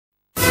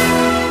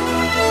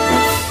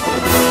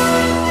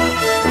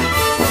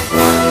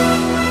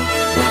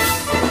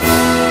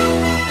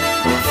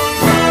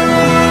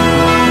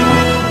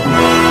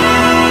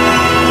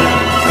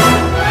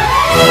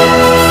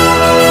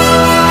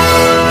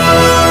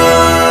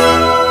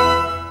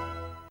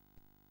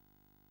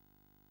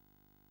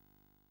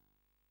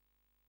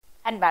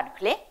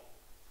அன்பானவர்களே,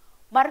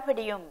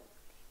 மறுபடியும்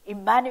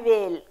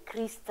இம்மானுவேல்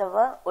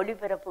கிறிஸ்தவ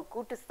ஒளிபரப்பு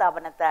கூட்டு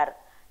ஸ்தாபனத்தார்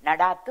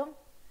நடாத்தும்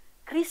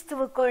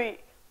கிறிஸ்துவுக்குள்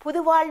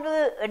புதுவாழ்வு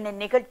என்ற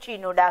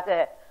நிகழ்ச்சியினூடாக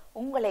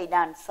உங்களை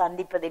நான்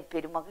சந்திப்பதில்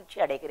பெருமகிழ்ச்சி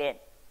அடைகிறேன்.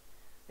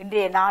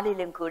 இன்றைய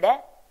நாளிலும் கூட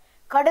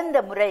கடந்த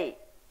முறை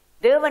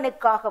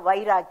தேவனுக்காக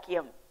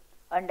வைராக்கியம்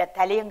என்ற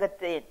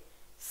தலையங்கத்தின்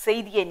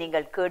செய்தியை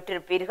நீங்கள்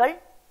கேட்டிருப்பீர்கள்.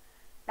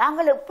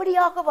 நாங்கள்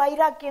எப்படியாக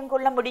வைராக்கியம்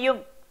கொள்ள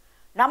முடியும்?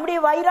 நம்முடைய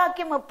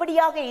வைராக்கியம்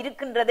எப்படியாக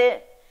இருக்கின்றது?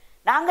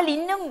 நாங்கள்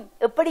இன்னும்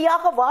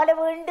எப்படியாக வாழ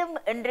வேண்டும்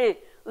என்று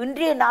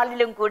இன்றைய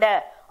நாளிலும் கூட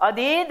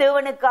அதே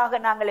தேவனுக்காக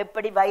நாங்கள்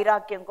எப்படி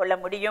வைராக்கியம் கொள்ள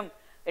முடியும்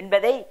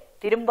என்பதை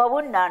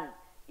திரும்பவும் நான்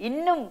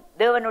இன்னும்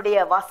தேவனுடைய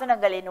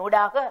வசனங்களின்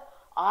ஊடாக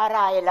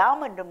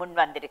ஆராயலாம் என்று முன்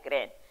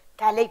வந்திருக்கிறேன்.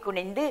 தலை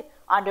குனிந்து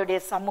ஆண்டவருடைய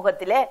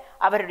சமூகத்திலே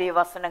அவருடைய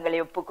வசனங்களை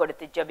ஒப்பு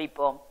கொடுத்து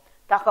ஜெபிப்போம்.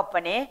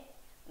 தகப்பனே,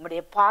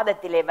 உம்முடைய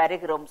பாதத்திலே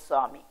வருகிறோம்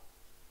சுவாமி.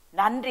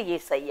 நன்றி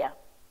இயேசையா.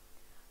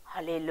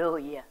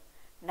 ஹல்லேலூயா.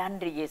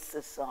 நன்றி இயேசு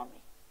சுவாமி.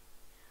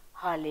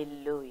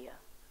 ஹல்லேலூயா,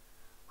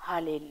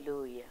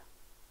 ஹல்லேலூயா,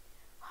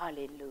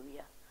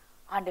 ஹல்லேலூயா.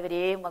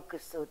 ஆண்டவரே உமக்கு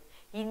ஸ்தோத்திரம்.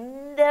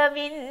 இந்த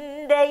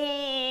விந்தை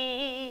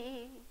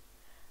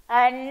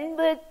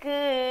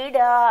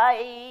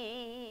அன்புக்குடாய்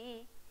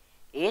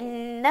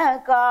என்ன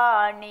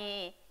காணி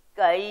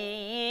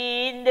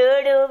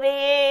கையிடுவே.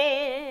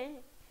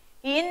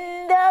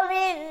 இந்த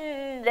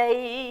விந்தை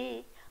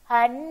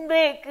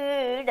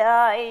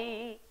அன்புக்குடாய்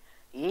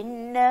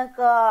என்ன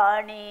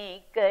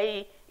காணிக்கை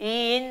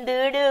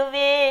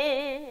ஈந்திடுவே.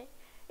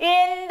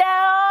 எந்த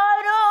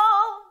ஆரோ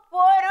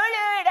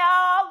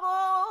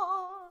பொருளிடாகோ,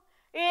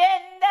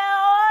 எந்த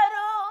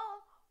ஆரோ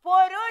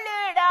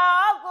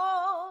பொருளிடாகோ,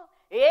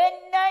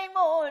 என்னை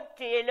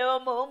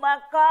முற்றிலும்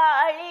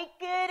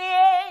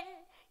உமக்களிக்கிறேன்,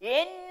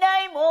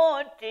 என்னை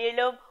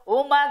முற்றிலும்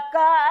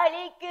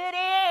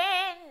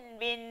உமக்களிக்கிறேன்.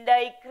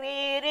 விந்தை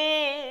கிரீரு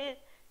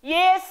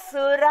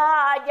இயேசு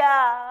ராஜா,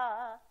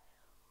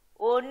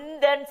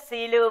 உந்தன்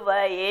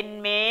சிலுவை என்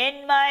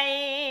மேன்மை,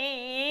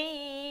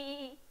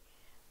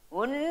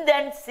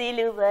 உந்தன்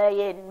சிலுவை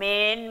என்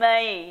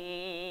மேன்மை.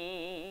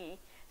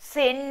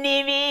 சென்னி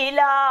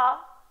வீலா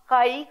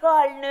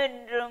கைகால்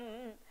நின்றும்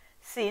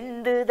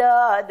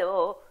சிந்துதாதோ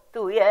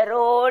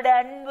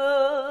துயரோடன்பு.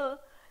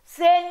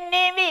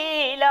 சென்னி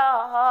வீலா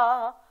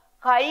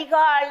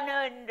கைகால்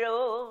நின்றோ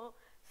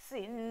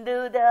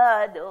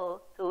சிந்துதாதோ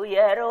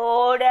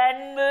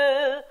துயரோடன்பு.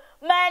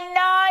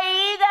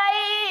 மன்னாயிதை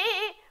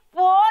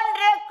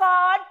போன்ற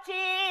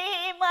காட்சி,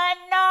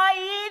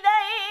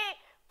 மன்னாயிதை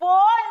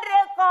போன்ற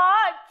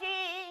காட்சி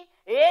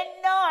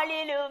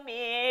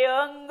எந்நாளிலுமே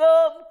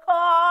எங்கும்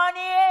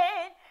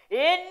காணேன்,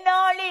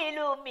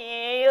 எந்நாளிலுமே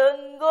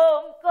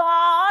எங்கும்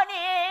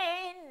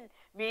காணேன்.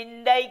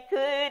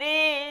 விந்தைக்கு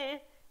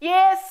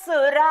இயேசு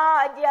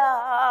ராஜா,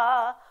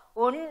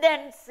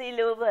 உந்தன்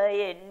சிலுவை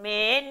என்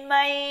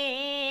மேன்மை,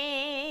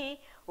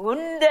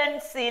 உந்தன்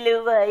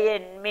சிலுவை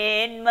என்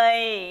மேன்மை.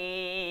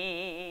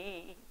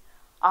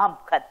 ஆம்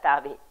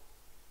கர்த்தாவே,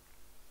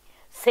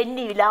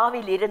 சென்னி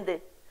விழாவில் இருந்து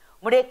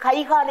உம்முடைய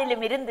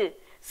கைகாலிலும் இருந்து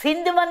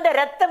சிந்து வந்த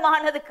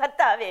இரத்தமானது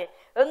கர்த்தாவே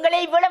எங்களை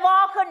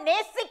இவ்வளவாக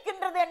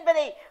நேசிக்கின்றது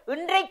என்பதை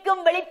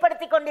இன்றைக்கும்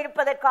வெளிப்படுத்திக்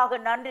கொண்டிருப்பதற்காக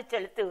நன்றி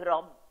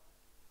செலுத்துகிறோம்.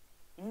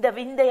 இந்த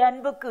விந்தை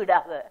அன்புக்கு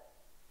ஈடாக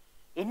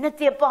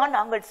என்னத்தையப்பா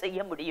நாங்கள் செய்ய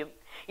முடியும்?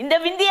 இந்த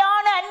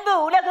விந்தையான அன்பு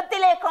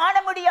உலகத்திலே காண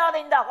முடியாத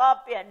இந்த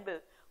அகாப்பி அன்பு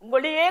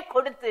உங்களையே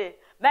கொடுத்து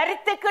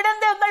மரித்து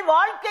கிடந்த எங்கள்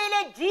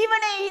வாழ்க்கையிலே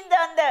ஜீவனை இந்த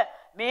அந்த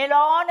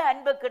மேலான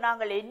அன்புக்கு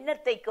நாங்கள்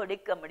என்னத்தை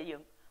கொடுக்க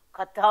முடியும்?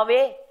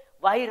 கர்த்தாவே,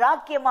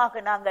 வைராக்கியமாக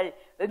நாங்கள்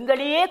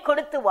எங்களையே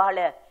கொடுத்து வாழ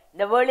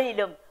இந்த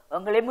வேளையிலும்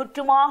எங்களை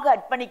முற்றுமாக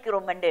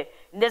அர்ப்பணிக்கிறோம் என்று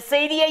இந்த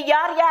செய்தியை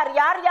யார் யார்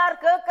யார் யார்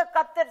கேட்க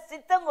கர்த்தர்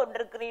சித்தம்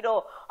கொண்டிருக்கிறீரோ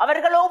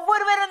அவர்கள்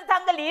ஒவ்வொருவரும்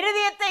தங்கள்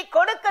இருதயத்தை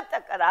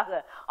கொடுக்கத்தக்கதாக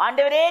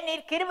ஆண்டவரே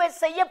நீர் கிருபை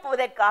செய்ய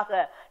போவதற்காக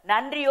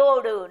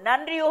நன்றியோடு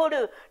நன்றியோடு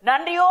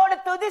நன்றியோடு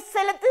துதி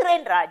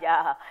செலுத்துகிறேன் ராஜா.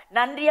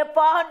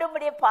 நன்றியப்பா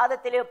உம்முடைய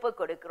பாதத்திலே ஒப்பு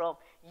கொடுக்கிறோம்.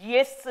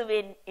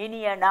 இயேசுவின்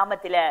இனிய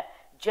நாமத்தில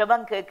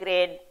ஜெபம்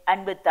கேட்கிறேன்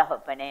அன்பு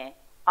தகப்பனே,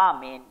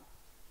 ஆமீன்.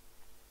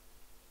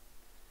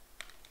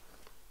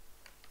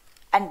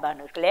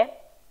 அன்பானவர்களே,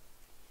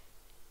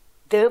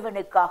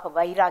 தேவனுக்காக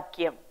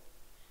வைராக்கியம்,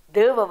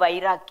 தேவ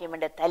வைராக்கியம்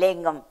என்ற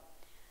தலையங்கம்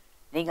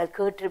நீங்கள்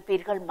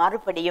கேட்டிருப்பீர்கள்.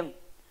 மறுபடியும்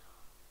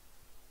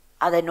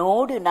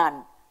அதனோடு நான்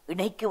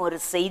இணைக்கும் ஒரு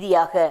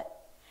செய்தியாக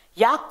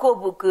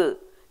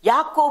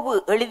யாக்கோபு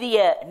எழுதிய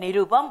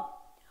நிருபம்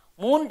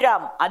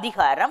 3ஆம்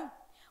அதிகாரம்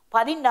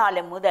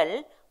 14 முதல்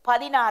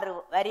 16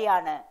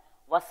 வரையான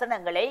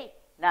வசனங்களை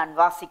நான்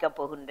வாசிக்க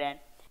போகின்றேன்.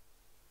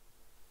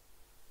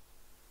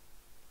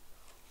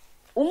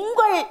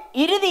 உங்கள்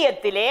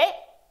இருதயத்திலே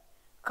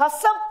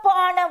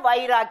கசப்பான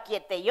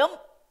வைராக்கியத்தையும்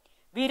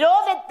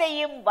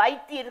விரோதத்தையும்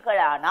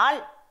வைத்தீர்களானால்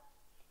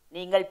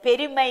நீங்கள்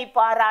பெருமை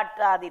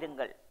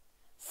பாராட்டாதிருங்கள்.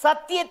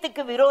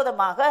 சத்தியத்துக்கு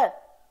விரோதமாக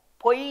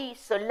பொய்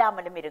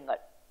சொல்லாமலும்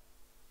இருங்கள்.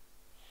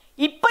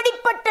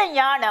 இப்படிப்பட்ட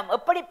ஞானம்,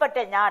 எப்படிப்பட்ட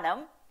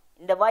ஞானம்?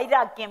 இந்த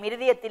வைராக்கியம்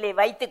இருதயத்திலே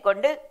வைத்துக்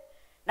கொண்டு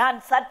நான்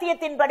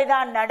சத்தியத்தின்படி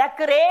நான்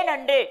நடக்கிறேன்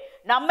என்று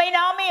நம்மை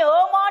நாமே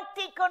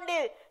ஏமாற்றி கொண்டு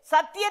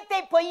சத்தியத்தை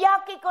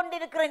பொய்யாக்கி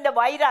கொண்டிருக்கிற இந்த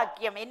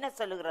வைராக்கியம் என்ன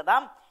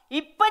சொல்லுகிறதாம்?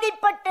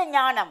 இப்படிப்பட்ட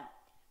ஞானம்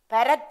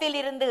பரத்தில்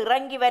இருந்து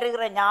இறங்கி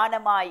வருகிற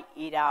ஞானமாய்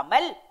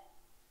இராமல்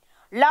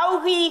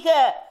லௌகீக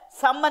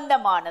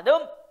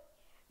சம்பந்தமானதும்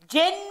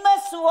ஜென்ம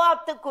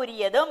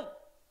சுவாத்துக்குரியதும்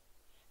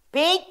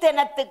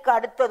பேய்த்தனத்துக்கு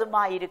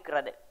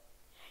அடுத்ததுமாயிருக்கிறது.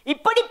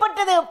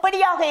 இப்படிப்பட்டது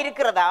எப்படியாக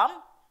இருக்கிறதாம்?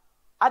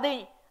 அது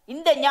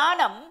இந்த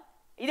ஞானம்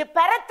இது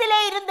பரத்திலே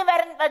இருந்து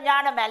வருகிற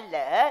ஞானம் அல்ல.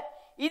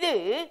 இது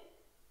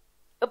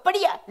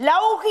எப்படியா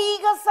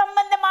லௌகீக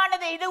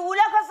சம்பந்தமானது, இது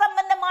உலக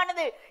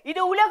சம்பந்தமானது,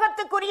 இது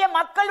உலகத்துக்குரிய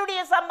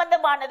மக்களுடைய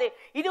சம்பந்தமானது,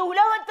 இது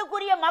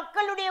உலகத்துக்குரிய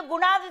மக்களுடைய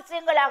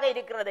குணாதிசயங்களாக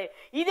இருக்கிறது.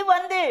 இது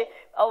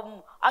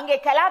அங்கே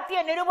கலாத்திய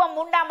நிருபம்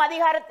 3ஆம்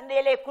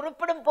அதிகாரத்திலே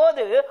குறிப்பிடும்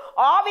போது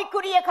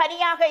ஆவிக்குரிய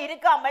கனியாக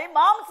இருக்காமல்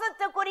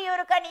மாம்சத்துக்குரிய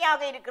ஒரு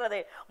கனியாக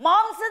இருக்கிறது,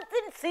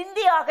 மாம்சத்தின்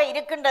சிந்தியாக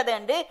இருக்கின்றது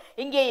என்று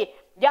இங்கே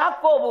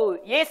யாக்கோபு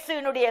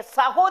இயேசுவினுடைய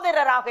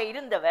சகோதரராக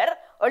இருந்தவர்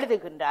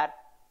எழுதுகின்றார்.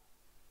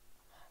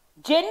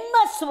 ஜென்ம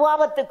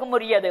சுபாவத்துக்கு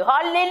உரியது.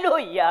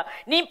 ஹல்லேலூயா.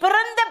 நீ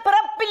பிறந்த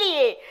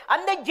பிறப்பிலேயே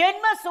அந்த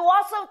ஜென்ம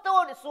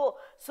சுவாசத்தோடு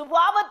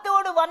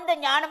சுபாவத்தோடு வந்த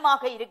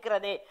ஞானமாக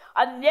இருக்கிறது.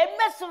 அந்த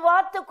ஜென்ம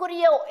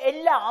சுபாவத்துக்குரிய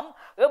எல்லாம்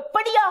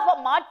எப்படியாக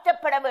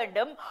மாற்றப்பட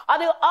வேண்டும்?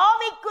 அது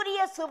ஆவிக்குரிய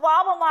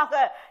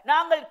சுபாவமாக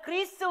நாங்கள்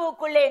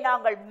கிறிஸ்துவுக்குள்ளே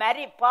நாங்கள்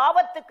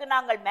பாவத்துக்கு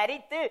நாங்கள்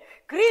மரித்து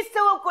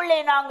கிறிஸ்துவுக்குள்ளே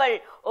நாங்கள்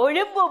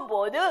எழும்பும்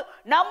போது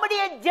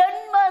நம்முடைய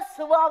ஜென்ம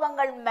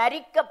சுபாவங்கள்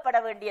மரிக்கப்பட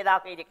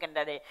வேண்டியதாக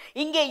இருக்கின்றது.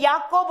 இங்கே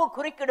யாக்கோபு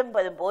குறிக்கிடும்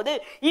போது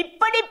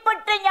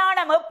இப்படிப்பட்ட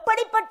ஞானம்,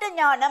 எப்படிப்பட்ட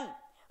ஞானம்,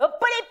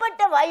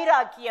 எப்படிப்பட்ட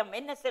வைராக்கியம்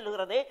என்ன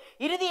சொல்லுகிறது?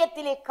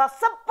 இருதயத்திலே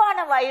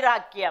கசப்பான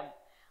வைராக்கியம்.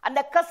 அந்த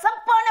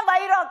கசப்பான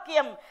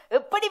வைராக்கியம்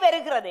எப்படி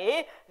வருகிறது?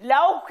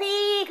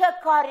 லௌகீக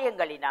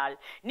காரியங்களினால்.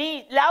 நீ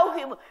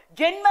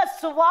ஜென்ம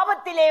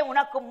சுபாவத்திலே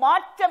உனக்கு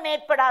மாற்றம்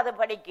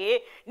ஏற்படாதபடிக்கு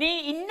நீ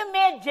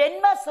இன்னுமே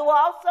ஜென்ம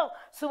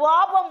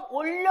சுபாவம்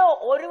உள்ள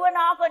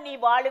ஒருவனாக நீ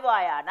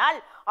வாழுவாயானால்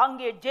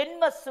அங்கே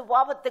ஜென்ம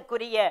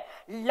சுபாவத்துக்குரிய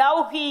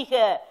லௌகீக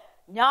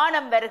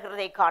ஞானம்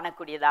வருகிறதை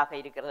காணக்கூடியதாக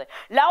இருக்கிறது.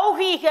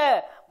 லௌகீக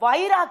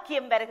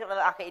வைராக்கியம்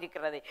வருகிறதாக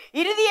இருக்கிறது.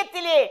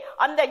 இருதயத்திலே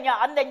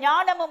அந்த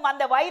ஞானமும்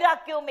அந்த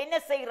வைராக்கியமும் என்ன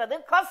செய்கிறது?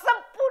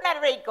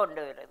 கசப்புணர்வை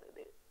கொண்டு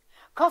வருகிறது.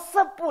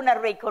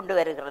 கசப்புணர்வை கொண்டு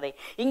வருகிறது.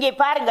 இங்கே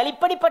பாருங்கள்,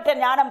 இப்படிப்பட்ட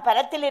ஞானம்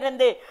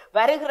பரத்திலிருந்து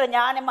வருகிற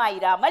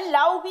ஞானமாயிராமல்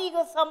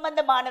லௌகீக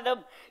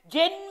சம்பந்தமானதும்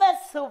ஜென்ம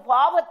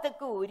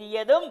சுபாவத்துக்கு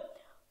உரியதும்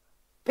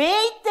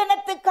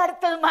பேய்த்தனத்துக்கு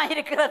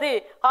அடுத்ததுமாயிருக்கிறது.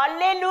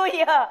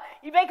 அல்லேலூயா.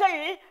 இவைகள்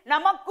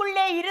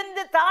நமக்குள்ளே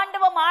இருந்து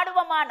தாண்டவம்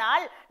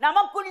ஆடுவமானால்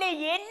நமக்குள்ளே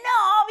என்ன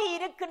ஆவி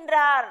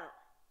இருக்கின்றார்,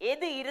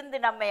 எது இருந்து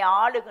நம்மை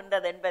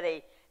ஆளுகின்றது என்பதை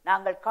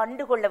நாங்கள்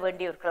கண்டுகொள்ள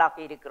வேண்டியவர்களாக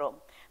இருக்கிறோம்.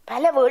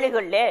 பல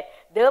வேளைகளிலே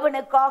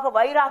தேவனுக்காக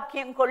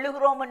வைராக்கியம்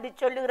கொள்ளுகிறோம் என்று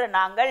சொல்லுகிற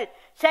நாங்கள்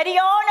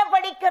சரியான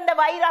படிக்கு அந்த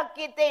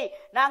வைராக்கியத்தை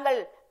நாங்கள்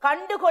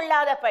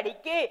கண்டுகொள்ளாத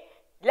படிக்கு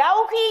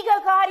லௌகீக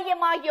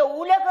காரியமாகிய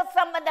உலக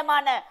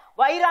சம்பந்தமான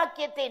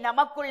வைராக்கியத்தை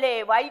நமக்குள்ளே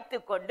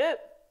வைத்துக் கொண்டு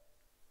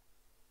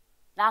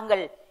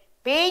நாங்கள்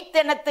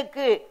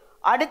பேய்த்தனத்துக்கு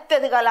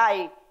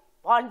அடுத்ததுகளாய்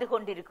வாழ்ந்து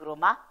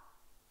கொண்டிருக்கிறோமா?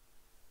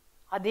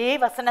 அதே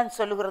வசனம்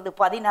சொல்லுகிறது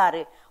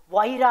 16,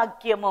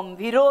 வைராக்கியமும்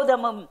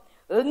விரோதமும்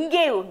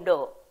எங்கே உண்டோ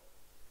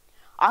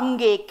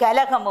அங்கே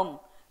கலகமும்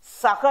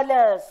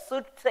சகல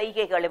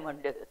சுற்செய்கைகளும்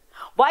உண்டு.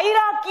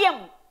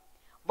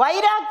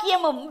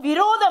 வைராக்கியமும்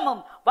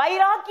விரோதமும்.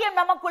 வைராக்கியம்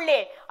நமக்குள்ளே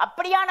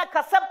அப்படியான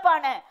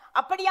கசப்பான,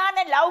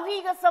 அப்படியான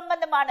லௌகீக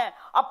சம்பந்தமான,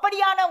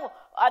 அப்படியான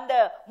அந்த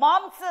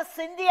மாம்ச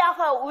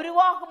சிந்தியாக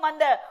உருவாகும்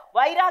அந்த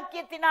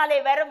வைராக்கியத்தினாலே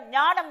வரும்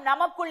ஞானம்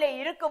நமக்குள்ளே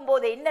இருக்கும்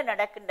போது என்ன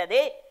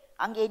நடக்கின்றது?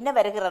 அங்கே என்ன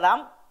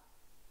வருகிறதாம்?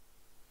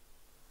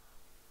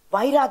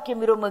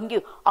 வைராக்கியம்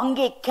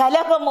அங்கே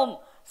கலகமும்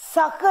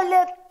சகல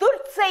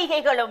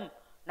துர்ச்செய்கைகளும்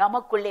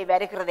நமக்குள்ளே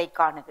வருகிறதை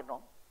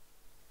காணுகிறோம்.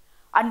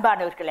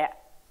 அன்பானவர்களே,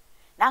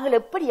 நாங்கள்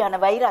எப்படியான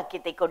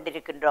வைராக்கியத்தை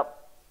கொண்டிருக்கின்றோம்?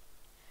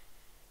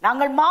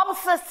 நாங்கள்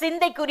மாம்ச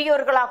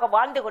சிந்தைக்குரியவர்களாக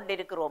வாழ்ந்து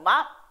கொண்டிருக்கிறோமா?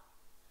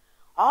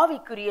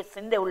 ஆவிக்குரிய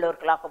சிந்தை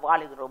உள்ளவர்களாக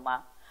வாழுகிறோமா?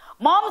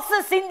 மாம்ச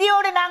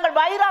சிந்தையோடு நாங்கள்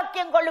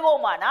வைராக்கியம்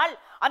கொள்வோமானால்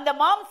அந்த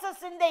மாம்ச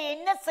சிந்தை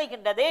என்ன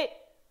செய்கின்றது?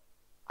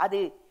 அது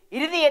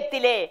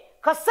இருதயத்திலே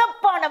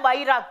கசப்பான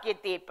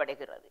வைராக்கியத்தை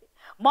ஏற்படுகிறது.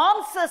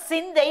 மாம்ச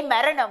சிந்தை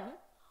மரணம்,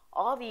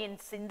 ஆவியின்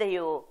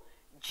சிந்தையோ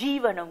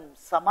ஜீவனும்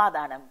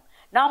சமாதானம்.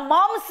 நாம்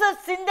மாம்ச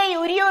சிந்தை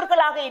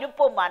உரியவர்களாக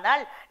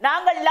இருப்போமானால்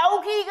நாங்கள்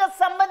லௌகீக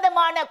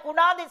சம்பந்தமான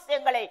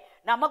குணாதிசயங்களை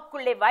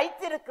நமக்குள்ளே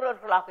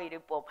வைத்திருக்கிறவர்களாக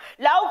இருப்போம்.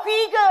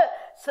 லௌகீக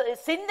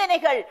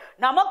சிந்தனைகள்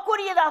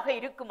நமக்குரியதாக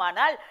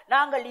இருக்குமானால்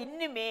நாங்கள்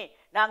இன்னுமே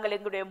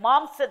எங்களுடைய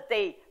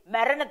மாம்சத்தை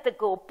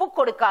மரணத்துக்கு ஒப்பு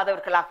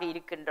கொடுக்காதவர்களாக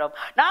இருக்கின்றோம்.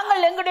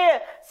 நாங்கள் எங்களுடைய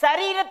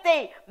சரீரத்தை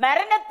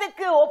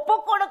மரணத்துக்கு ஒப்பு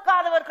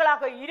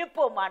கொடுக்காதவர்களாக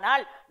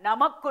இருப்போமானால்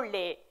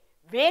நமக்குள்ளே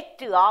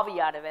வேற்று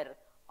ஆவியானவர்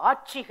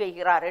ஆட்சி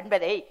செய்கிறார்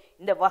என்பதை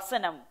இந்த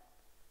வசனம்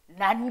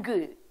நன்கு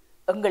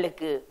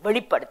எங்களுக்கு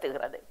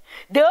வெளிப்படுத்துகிறது.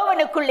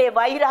 தேவனுக்குள்ளே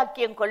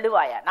வைராக்கியம்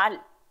கொள்ளுவாயானால்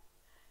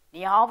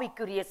நீ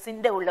ஆவிக்குரிய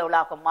சிந்தை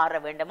உள்ளவளாக மாற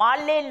வேண்டும்.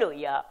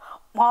 அல்லேலூயா.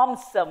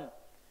 மாம்சம்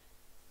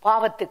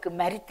பாவத்துக்கு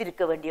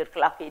மரித்திருக்க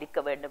வேண்டியவர்களாக இருக்க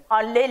வேண்டும்.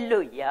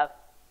 அல்லேலூயா.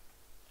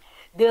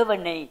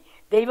 தேவனை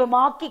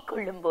தெய்வமாக்கி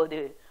கொள்ளும் போது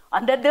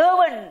அந்த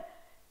தேவன்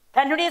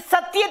தன்னுடைய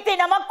சத்தியத்தை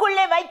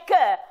நமக்குள்ளே வைக்க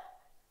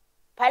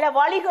பல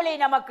வழிகளை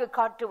நமக்கு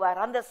காட்டுவார்.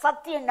 அந்த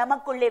சத்தியம்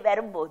நமக்குள்ளே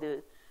வரும்போது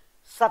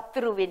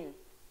சத்ருவின்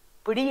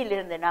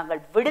பிடியிலிருந்து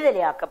நாங்கள்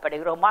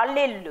விடுதலையாக்கப்படுகிறோம்.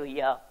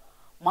 அல்லேலூயா.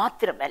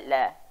 மாத்திரமல்ல,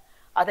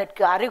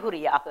 அதற்கு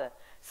அறிகுறியாக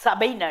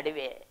சபை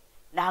நடுவே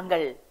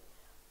நாங்கள்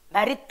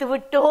மரித்து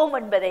விட்டோம்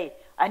என்பதை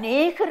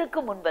அநேகருக்கு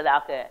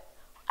முன்பதாக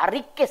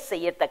அறிக்கை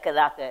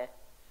செய்யத்தக்கதாக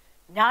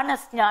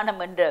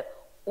ஞானஸ்நானம் என்ற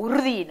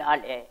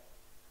உறுதியினாலே,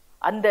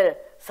 அந்த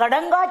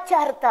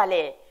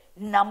சடங்காச்சாரத்தாலே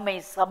நம்மை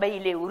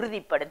சபையிலே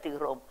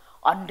உறுதிப்படுத்துகிறோம்.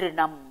 அன்று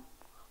நம்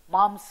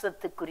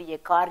மாம்சத்துக்குரிய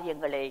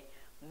காரியங்களை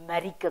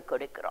மரிக்க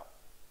கொடுக்கிறோம்.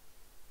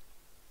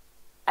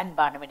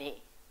 அன்பானவனே,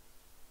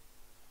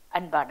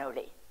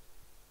 அன்பானவளே,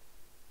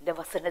 இந்த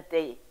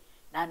வசனத்தை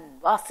நான்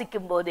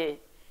வாசிக்கும் போது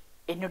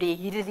என்னுடைய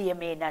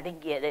இருதயமே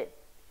நடுங்கியது.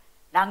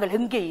 நாங்கள்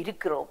எங்கே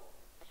இருக்கிறோம்?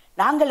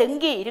 நாங்கள்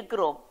எங்கே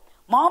இருக்கிறோம்?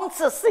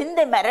 மாம்ச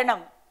சிந்தை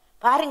மரணம்.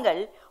 பாருங்கள்,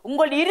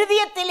 உங்கள்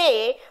இருதயத்திலே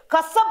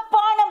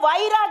கசப்பான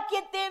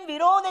வைராக்கியத்தையும்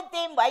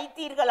விரோதத்தையும்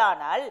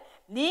வைத்தீர்களானால்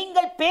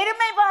நீங்கள்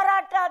பெருமை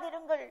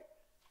பாராட்டாதிருங்கள்.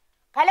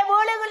 பல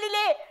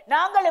வேளைகளிலே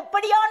நாங்கள்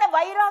எப்படியான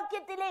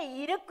வைராக்கியத்திலே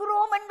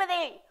இருக்கிறோம்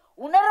என்பதை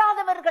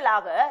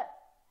உணராதவர்களாக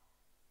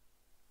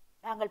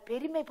நாங்கள்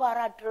பெருமை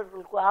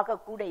பாராட்டுவர்களாக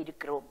கூட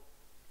இருக்கிறோம்.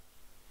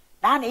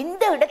 நான்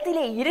எந்த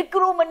இடத்திலே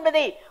இருக்கிறோம்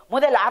என்பதை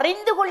முதல்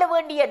அறிந்து கொள்ள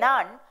வேண்டிய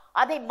நான்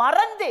அதை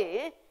மறந்து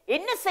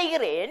என்ன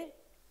செய்கிறேன்?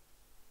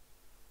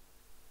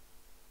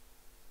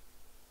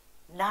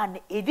 நான்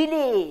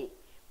எதிலே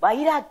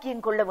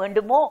வைராக்கியம் கொள்ள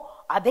வேண்டுமோ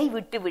அதை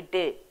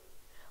விட்டு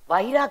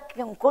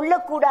வைராக்கியம்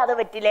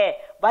கொள்ளக்கூடாதவற்றிலே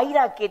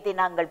வைராக்கியத்தை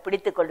நாங்கள்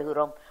பிடித்துக்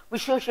கொள்கிறோம்.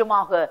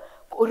 விசேஷமாக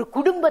ஒரு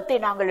குடும்பத்தை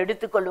நாங்கள்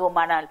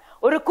எடுத்துக்கொள்வோமானால்,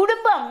 ஒரு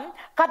குடும்பம்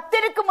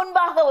கர்த்தருக்கு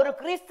முன்பாக ஒரு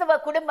கிறிஸ்தவ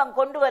குடும்பம்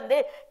கொண்டு வந்து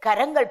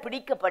கரங்கள்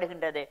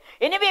பிடிக்கப்படுகின்றது.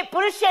 எனவே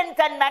புருஷன்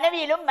தன்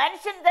மனைவியிலும்,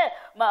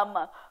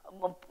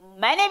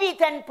 மனைவி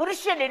தன்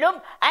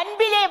புருஷனிலும்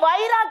அன்பிலே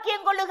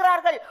வைராக்கியம்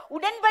கொள்ளுகிறார்கள்,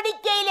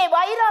 உடன்படிக்கையிலே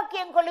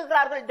வைராக்கியம்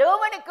கொள்ளுகிறார்கள்.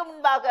 தேவனுக்கு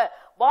முன்பாக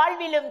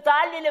வாழ்விலும்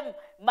தாழ்விலும்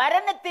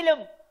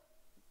மரணத்திலும்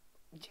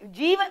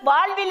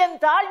வாழ்விலும்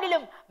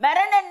தாழ்விலும்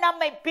மரணம்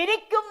நம்மை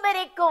பிரிக்கும்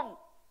வரைக்கும்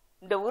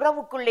இந்த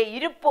உறவுக்குள்ளே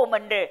இருப்போம்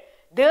என்று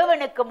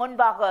தேவனுக்கு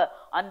முன்பாக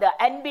அந்த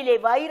அன்பிலே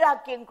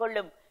வைராக்கியம்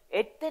கொள்ளும்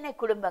எத்தனை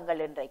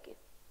குடும்பங்கள் இன்றைக்கு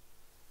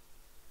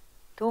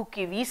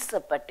தூக்கி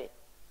வீசப்பட்டு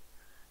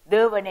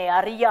தேவனை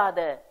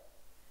அறியாத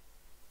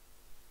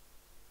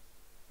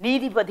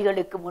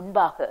நீதிபதிகளுக்கு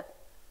முன்பாக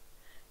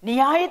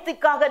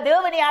நியாயத்துக்காக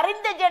தேவனை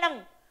அறிந்த ஜனம்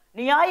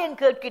நியாயம்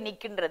கேட்க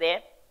நிற்கின்றதே.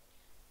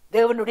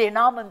 தேவனுடைய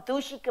நாமம்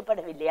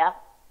தூஷிக்கப்படவில்லையா?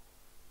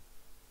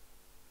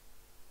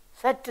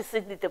 சற்று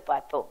சிந்தித்து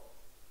பார்ப்போம்.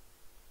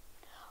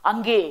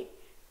 அங்கே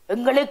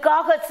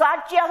எங்களுக்காக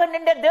சாட்சியாக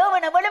நின்ற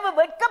தேவன் எவ்வளவு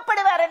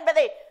வெட்கப்படுவார்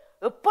என்பதை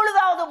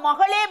எப்பொழுதாவது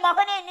மகளே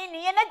மகனே நீ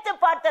நினைத்து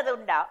பார்த்தது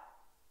உண்டா?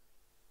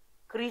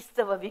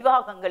 கிறிஸ்தவ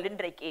விவாகங்கள்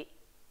இன்றைக்கு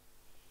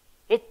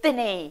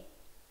எத்தனை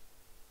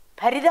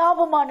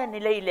பரிதாபமான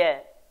நிலையில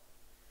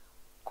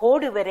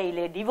கோடு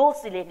வரையிலே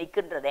டிவோர்ஸிலே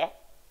நிற்கின்றதே.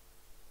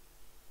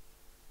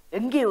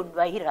 எங்கே உன்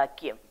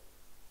வைராக்கியம்?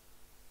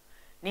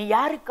 நீ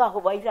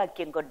யாருக்காக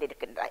வைராக்கியம்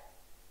கொண்டிருக்கின்றாய்?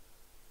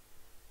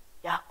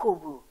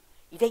 யாக்கோபு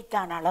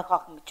இதைத்தான்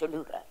அழகாக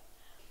சொல்லுகிறார்.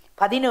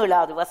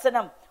 17வது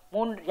வசனம்,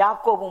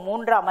 யாக்கோபு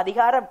 3ஆம்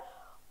அதிகாரம்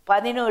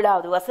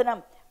 17வது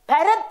வசனம்,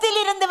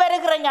 பரத்திலிருந்து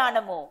வருகிற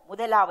ஞானமோ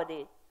முதலாவது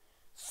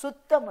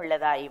சுத்தம்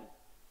உள்ளதாயும்,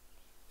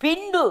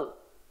 பின்பு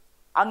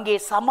அங்கே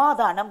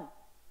சமாதானம்,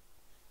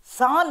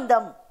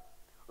 சாந்தம்,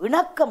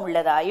 இணக்கம்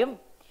உள்ளதாயும்,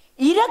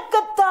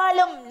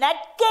 இரக்கத்தாலும்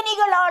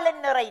நற்கனிகளாலும்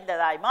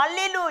நிறைந்ததாயும்.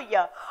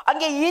 அல்லேலூயா.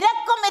 அங்கே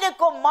இரக்கம்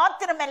இருக்கும்.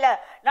 மாத்திரமல்ல,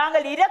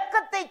 நாங்கள்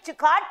இரக்கத்தை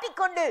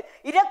காட்டிக்கொண்டு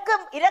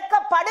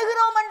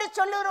இரக்கப்படுகிறோம் என்று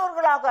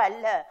சொல்லுகிறவர்களாக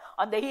அல்ல,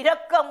 அந்த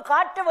இரக்கம்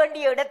காட்ட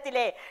வேண்டிய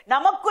இடத்திலே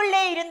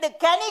நமக்குள்ளே இருந்து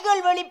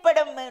கனிகள்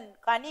வெளிப்படும்.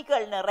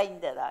 கனிகள்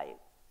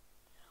நிறைந்ததாயும்,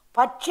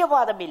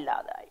 பட்சபாதம்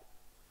இல்லாதாயும்,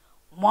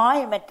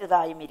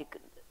 மாயமற்றதாயும்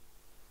இருக்கின்றது.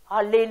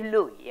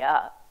 அல்லேலூயா.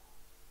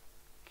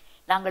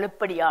 நாங்கள்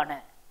எப்படியான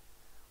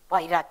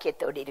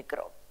வைராக்கியத்தோடு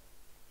இருக்கிறோம்?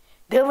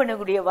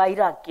 தேவனுடைய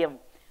வைராக்கியம்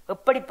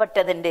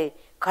எப்படிப்பட்டதென்று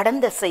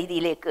கடந்த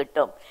செய்தியிலே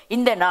கேட்டோம்.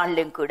 இந்த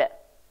நாளிலும் கூட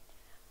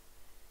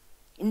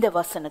இந்த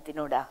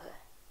வசனத்தினூடாக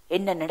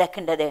என்ன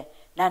நடக்கின்றது?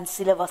 நான்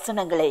சில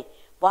வசனங்களை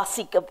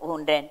வாசிக்க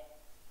போகின்றேன்.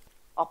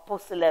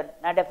 அப்போஸ்தலர்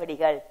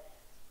நடபடிகள்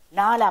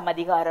 4ஆம்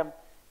அதிகாரம்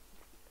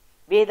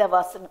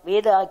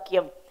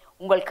வேதாக்கியம்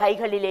உங்கள்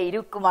கைகளிலே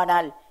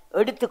இருக்குமானால்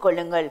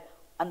எடுத்துக்கொள்ளுங்கள்.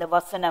 அந்த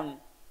வசனம்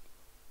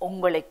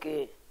உங்களுக்கு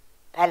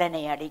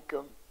பலனை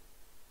அளிக்கும்.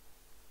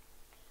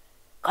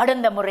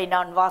 கடந்த முறை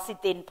நான்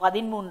வாசித்தேன்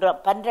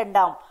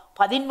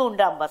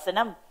 13ஆம்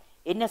வசனம்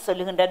என்ன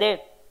சொல்லுகின்றது?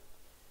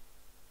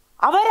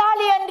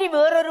 அவராலே அன்றி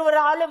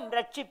வேறொருவராலும்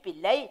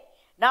ரட்சிப்பில்லை,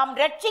 நாம்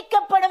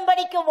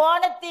ரட்சிக்கப்படும்படிக்கு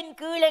வானத்தின்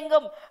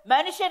கீழெங்கும்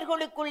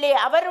மனுஷர்களுக்குள்ளே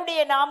அவருடைய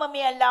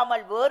நாமமே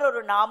அல்லாமல்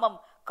வேறொரு நாமம்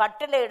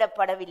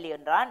கட்டளையிடப்படவில்லை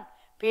என்றான்.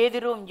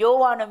 பேதுரும்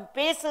யோவானும்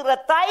பேசுகிற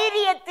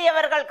தைரியத்தை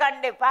அவர்கள்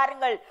கண்டு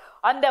பாருங்கள்.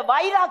 அந்த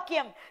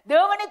வைராக்கியம்,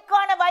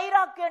 தேவனுக்கான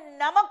வைராக்கியம்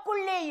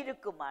நமக்குள்ளே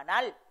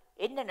இருக்குமானால்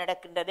என்ன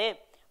நடக்கின்றது?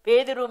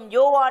 பேதுரும்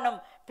யோவானும்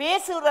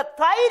பேசுகிற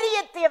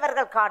தைரியத்தை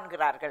அவர்கள்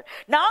காண்கிறார்கள்.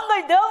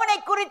 நாங்கள் தேவனை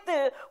குறித்து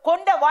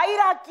கொண்ட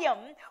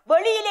வைராக்கியம்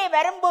வெளியிலே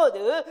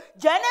வரும்போது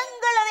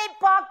ஜனங்கள் அதை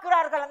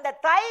பார்க்கிறார்கள், அந்த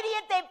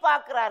தைரியத்தை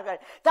பார்க்கிறார்கள்.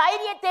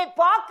 தைரியத்தை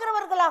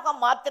பார்க்கிறவர்களாக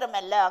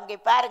மாத்திரமல்ல, அங்கே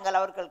பாருங்கள்,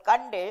 அவர்கள்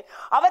கண்டு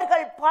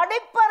அவர்கள்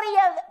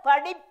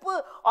படிப்பு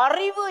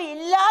அறிவு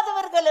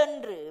இல்லாதவர்கள்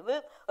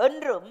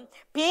என்றும்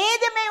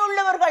பேதமை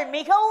உள்ளவர்கள்,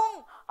 மிகவும்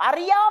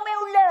அறியாமை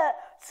உள்ள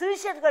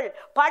சீஷர்கள்,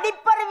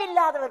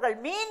 படிப்பறிவில்லாதவர்கள்,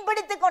 மீன்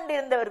பிடித்துக்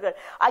கொண்டிருந்தவர்கள்,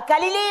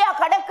 கலிலேயா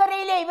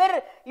கடற்கரையிலே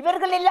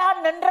இவர்கள் எல்லாம்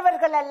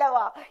நின்றவர்கள்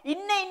அல்லவா,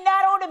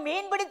 இன்னாரோடு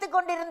மீன் பிடித்துக்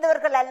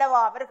கொண்டிருந்தவர்கள்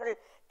அல்லவா, அவர்கள்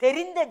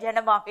தெரிந்த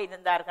ஜனமாக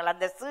இருந்தார்கள்.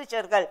 அந்த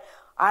சீஷர்கள்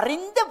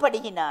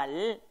அறிந்தபடியினால்,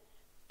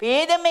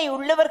 பேதமை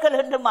உள்ளவர்கள்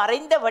என்றும்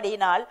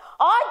அறிந்தபடியினால்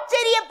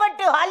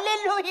ஆச்சரியப்பட்டு,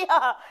 அல்லேலூயா,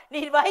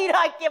 நீர்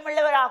வைராக்கியம்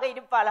உள்ளவராக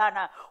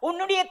இருப்பாளானா,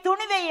 உன்னுடைய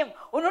துணிவையும்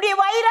உன்னுடைய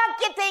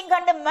வைராக்கியத்தையும்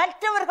கண்டு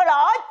மற்றவர்கள்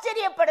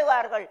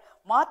ஆச்சரியப்படுவார்கள்.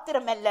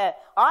 மாத்திரமல்ல,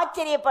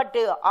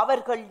 ஆச்சரியப்பட்டு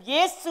அவர்கள்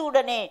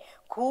இயேசுடனே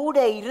கூட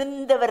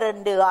இருந்தவர்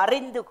என்று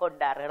அறிந்து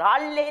கொண்டார்கள்.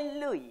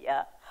 அல்லேலூயா,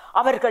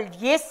 அவர்கள்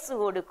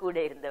இயேசுவோடு கூட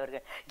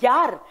இருந்தவர்கள்.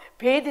 யார்?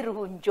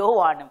 பேதுருவும்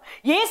யோவானும்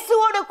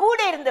இயேசுவோடு கூட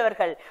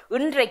இருந்தவர்கள்.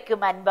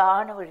 இன்றைக்கும்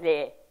அன்பானவர்களே,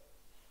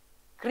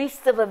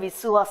 கிறிஸ்தவ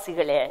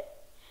விசுவாசிகளே,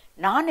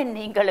 நானும்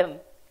நீங்களும்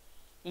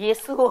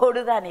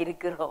இயேசுவோடு தான்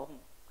இருக்கிறோம்.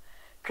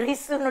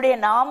 கிறிஸ்துவனுடைய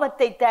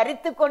நாமத்தை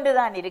தரித்து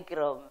கொண்டுதான்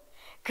இருக்கிறோம்.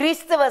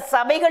 கிறிஸ்தவ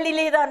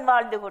சபைகளிலே தான்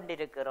வாழ்ந்து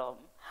கொண்டிருக்கிறோம்.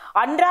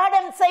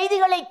 அன்றாடம்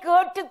செய்திகளை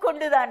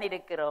கேட்டுக்கொண்டுதான்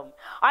இருக்கிறோம்.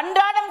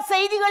 அன்றாடம்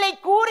செய்திகளை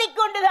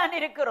கூறிக்கொண்டுதான்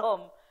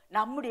இருக்கிறோம்.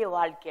 நம்முடைய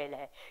வாழ்க்கையில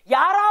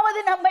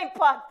யாராவது நம்மை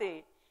பார்த்து,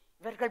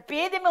 இவர்கள்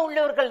பேதமை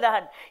உள்ளவர்கள்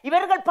தான்,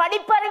 இவர்கள்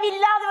படிப்பறிவு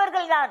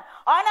இல்லாதவர்கள் தான்,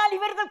 ஆனால்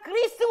இவர்கள்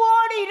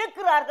கிறிஸ்துவோடு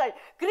இருக்கிறார்கள்,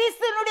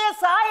 கிறிஸ்துவனுடைய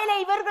சாயலை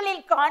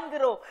இவர்களில்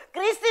காண்கிறோம்,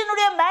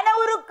 கிறிஸ்துவனுடைய மன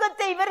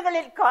உருக்கத்தை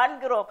இவர்களில்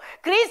காண்கிறோம்,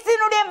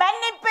 கிறிஸ்துவனுடைய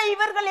மன்னிப்பை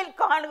இவர்களில்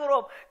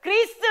காண்கிறோம்,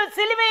 கிறிஸ்து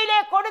சிலுவையிலே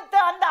கொடுத்த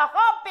அந்த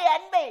அகாப்பை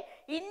அன்பை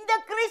இந்த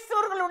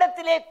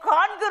கிறிஸ்துவர்களிடத்திலே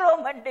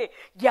காண்கிறோம் என்று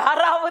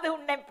யாராவது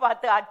உன்னை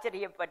பார்த்து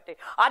ஆச்சரியப்பட்டு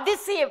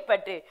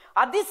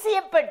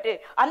அதிசயப்பட்டு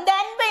அந்த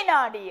அன்பை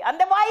நாடி,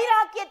 அந்த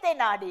வைராக்கியத்தை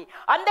நாடி,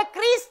 அந்த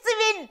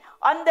கிறிஸ்துவின்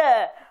அந்த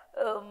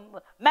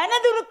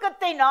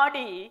மனதுருக்கத்தை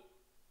நாடி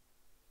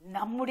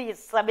நம்முடைய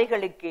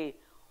சபைகளுக்கு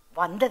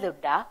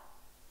வந்ததுண்டா?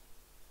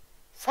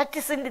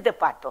 சற்று சிந்தித்து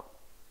பார்ப்போம்.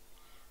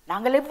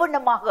 நாங்கள்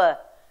எவ்வளமாக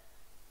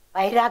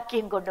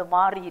வைராக்கியம் கொண்டு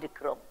மாறி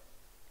இருக்கிறோம்.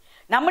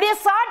 நம்முடைய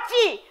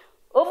சாட்சி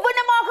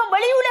ஒவ்வொன்றுமாக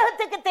வெளி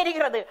உலகத்துக்கு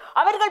தெரிகிறது.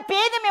 அவர்கள்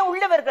பேதமை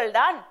உள்ளவர்கள்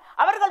தான்,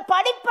 அவர்கள்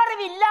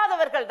படிப்பறிவு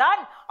இல்லாதவர்கள்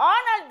தான்,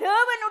 ஆனால்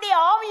தேவனுடைய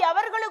ஆவி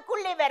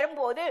அவர்களுக்குள்ளே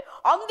வரும்போது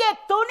அங்கே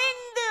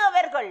துணிந்து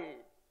அவர்கள்,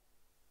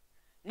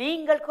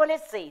 நீங்கள் கொலை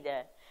செய்த,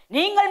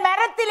 நீங்கள்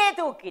மரத்திலே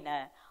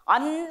தூக்கின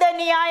அந்த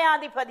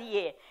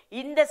நியாயாதிபதியே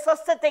இந்த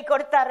சொஸ்தத்தை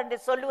கொடுத்தார் என்று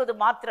சொல்லுவது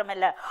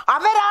மாத்திரமல்ல,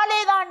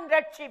 அவராலே தான்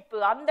ரட்சிப்பு,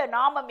 அந்த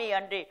நாமமே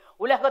அன்று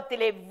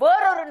உலகத்திலே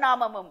வேறொரு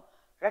நாமமும்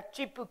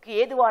ரட்சிப்புக்கு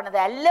ஏதுவானது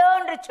அல்ல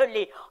என்று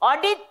சொல்லி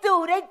அடித்து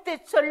உரைத்து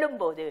சொல்லும்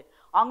போது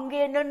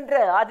அங்கே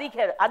நின்ற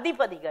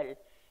அதிபதிகள்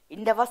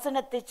இந்த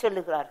வசனத்தை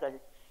சொல்லுகிறார்கள்.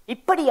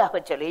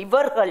 இப்படியாக சொல்லு,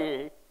 இவர்கள்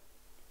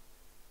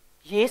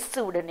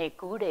இயேசுவுடனே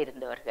கூட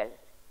இருந்தவர்கள்,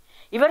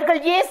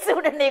 இவர்கள்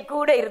இயேசுவுடனே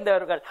கூட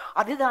இருந்தவர்கள்.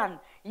 அதுதான்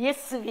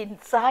இயேசுவின்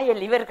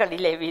சாயல்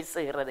இவர்களிலே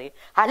வீசுகிறது.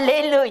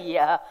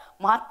 அல்லேலூயா.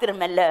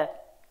 மாத்திரமல்ல,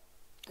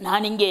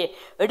 நான் இங்கே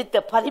எடுத்த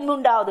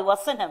 13வது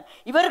வசனம்,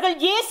 இவர்கள்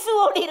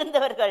இயேசுவோடு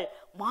இருந்தவர்கள்.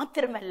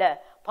 மாத்திரமல்ல,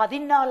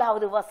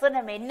 14வது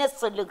வசனம் என்ன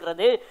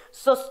சொல்லுகிறது?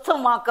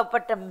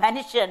 சொஸ்தமாக்கப்பட்ட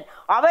மனுஷன்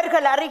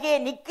அவர்கள் அருகே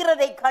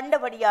நிற்கிறதை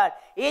கண்டபடியால்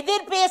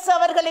எதிர்பேச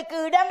அவர்களுக்கு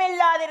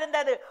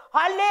இடமில்லாதிருந்தது.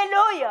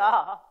 அல்லேலூயா.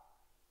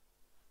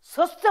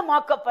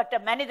 சொஸ்தமாக்கப்பட்ட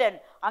மனிதன்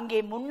அங்கே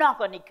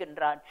முன்னாக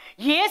நிற்கின்றான்.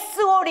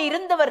 இயேசுவோடு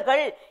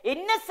இருந்தவர்கள்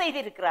என்ன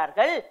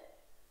செய்திருக்கிறார்கள்?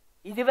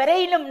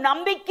 இதுவரையிலும்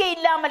நம்பிக்கை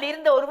இல்லாமல்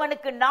இருந்த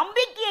ஒருவனுக்கு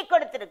நம்பிக்கையை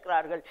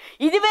கொடுத்திருக்கிறார்கள்.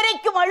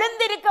 இதுவரைக்கும்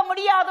எழுந்திருக்க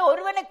முடியாத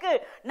ஒருவனுக்கு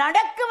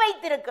நடக்க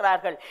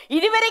வைத்திருக்கிறார்கள்.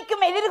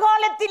 இதுவரைக்கும்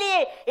எதிர்காலத்திலேயே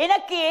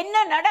எனக்கு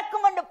என்ன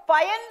நடக்கும் என்று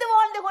பயந்து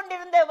வாழ்ந்து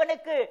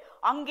கொண்டிருந்தவனுக்கு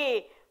அங்கே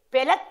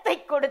பலத்தை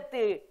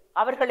கொடுத்து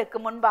அவர்களுக்கு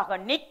முன்பாக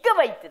நிற்க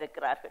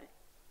வைத்திருக்கிறார்கள்.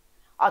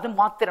 அது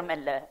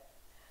மாத்திரமல்ல,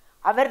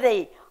 அவரை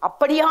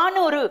அப்படியான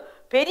ஒரு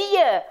பெரிய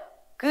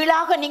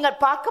கீழாக நீங்கள்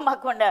பார்க்க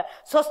கொண்ட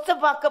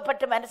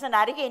சொஸ்தமாக்கப்பட்ட மனுஷன்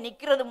அருகே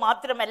நிற்கிறது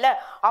மாத்திரமல்ல,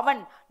 அவன்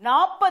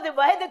 40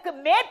 வயதுக்கு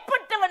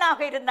மேற்பட்டவனாக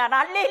இருந்தான்.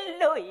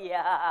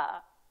 அல்லேலூயா.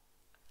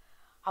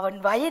 அவன்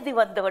வயது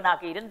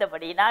வந்தவனாக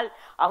இருந்தபடியினால்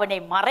அவனை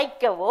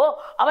மறைக்கவோ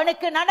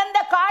அவனுக்கு நடந்த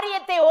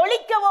காரியத்தை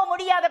ஒழிக்கவோ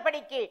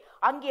முடியாதபடிக்கு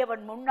அங்கே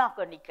அவன்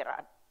முன்னாக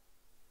நிற்கிறான்.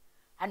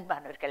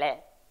 அன்பானவர்களே,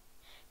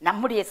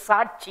 நம்முடைய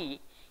சாட்சி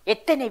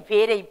எத்தனை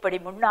பேரை இப்படி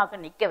முன்னாக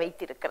நிற்க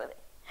வைத்திருக்கிறது?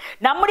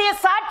 நம்முடைய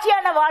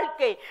சாட்சியான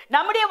வாழ்க்கை,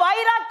 நம்முடைய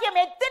வைராக்கியம்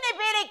எத்தனை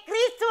பேரை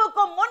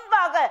கிறிஸ்துவுக்கு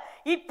முன்பாக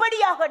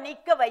இப்படியாக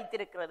நிற்க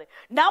வைத்திருக்கிறது?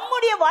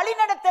 நம்முடைய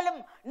வழிநடத்தலும்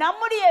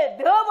நம்முடைய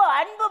தேவ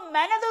அன்பும்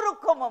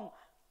மனதுருக்கமும்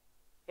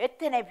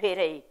எத்தனை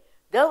பேரை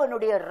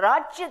தேவனுடைய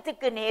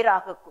ராஜ்யத்துக்கு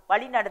நேராக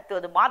வழி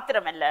நடத்துவது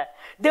மாத்திரமல்ல,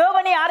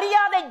 தேவனை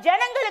அறியாத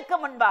ஜனங்களுக்கு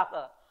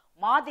முன்பாக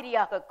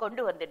மாதிரியாக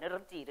கொண்டு வந்து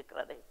நிறுத்தி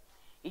இருக்கிறது.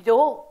 இதோ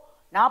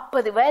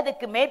 40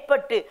 வயதுக்கு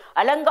மேற்பட்டு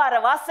அலங்கார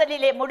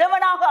வாசலிலே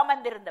முடவனாக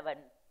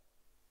அமர்ந்திருந்தவன்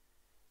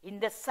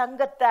இந்த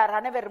சங்கத்தார்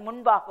அனைவர்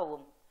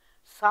முன்பாகவும்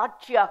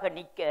சாட்சியாக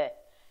நிற்க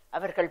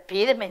அவர்கள்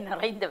பேதமை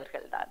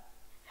நிறைந்தவர்கள் தான்,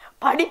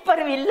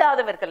 படிப்பறிவு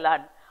இல்லாதவர்கள்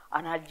தான்.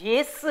 ஆனால்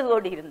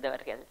இயேசுவோடு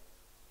இருந்தவர்கள்.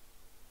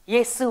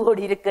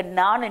 இயேசுவோடு இருக்க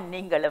நானும்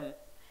நீங்களும்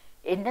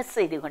என்ன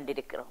செய்து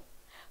கொண்டிருக்கிறோம்?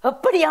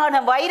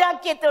 எப்படியான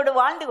வைராக்கியத்தோடு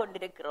வாழ்ந்து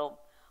கொண்டிருக்கிறோம்?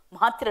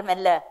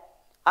 மாத்திரமல்ல,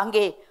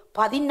 அங்கே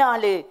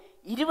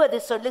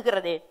 14:20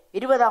 சொல்லுகிறது.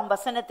 20ஆம்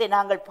வசனத்தை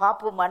நாங்கள்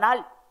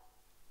பார்ப்போமானால்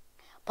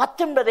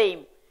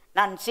 19ஐயும்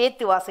நான்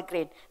சேர்த்து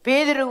வாசிக்கிறேன்.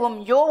 பேதுருவும்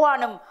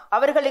யோவானும்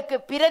அவர்களுக்கு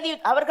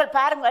அவர்கள்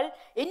பாருங்கள்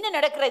என்ன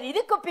நடக்கிறது.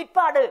 இதுக்கு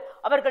பிற்பாடு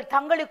அவர்கள்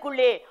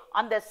தங்களுக்குள்ளே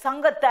அந்த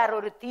சங்கத்தார்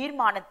ஒரு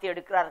தீர்மானத்தை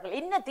எடுக்கிறார்கள்.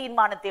 என்ன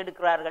தீர்மானத்தை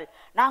எடுக்கிறார்கள்?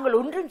 நாங்கள்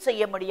ஒன்றும்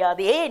செய்ய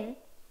முடியாது. ஏன்?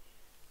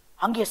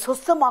 அங்கே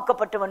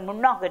சொஸ்தமாக்கப்பட்டவன்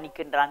முன்னாக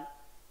நிற்கின்றான்.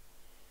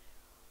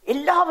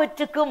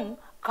 எல்லாவற்றுக்கும்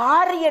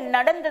காரியம்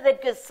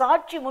நடந்ததற்கு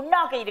சாட்சி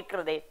முன்னாக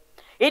இருக்கிறது.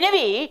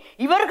 எனவே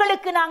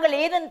இவர்களுக்கு நாங்கள்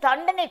ஏதன்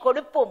தண்டனை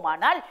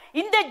கொடுப்போமானால்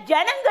இந்த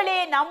ஜனங்களே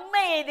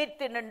நம்மை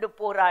எதிர்த்து நின்று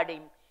போராடி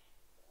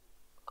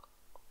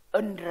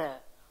என்ற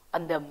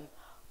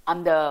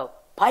அந்த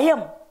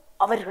பயம்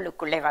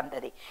அவர்களுக்குள்ளே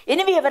வந்தது.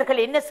 எனவே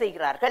அவர்கள் என்ன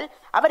செய்கிறார்கள்?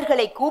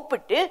 அவர்களை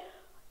கூப்பிட்டு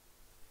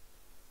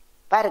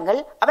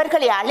பாருங்கள்,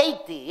 அவர்களை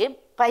அழைத்து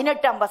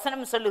 18ஆம்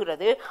வசனம்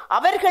சொல்லுகிறது,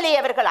 அவர்கள்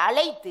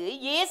அழைத்து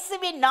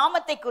இயேசுவின்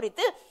நாமத்தை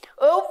குறித்து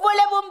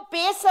எவ்வளவும்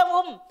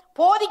பேசவும்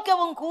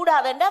போதிக்கவும்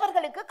கூடாது என்று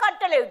அவர்களுக்கு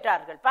கட்டளை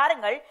விட்டார்கள்.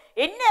 பாருங்கள்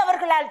என்ன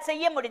அவர்களால்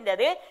செய்ய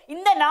முடிந்தது?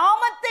 இந்த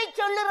நாமத்தை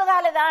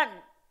சொல்லுறதால தான்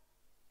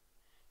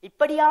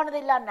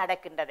இப்படியானதெல்லாம்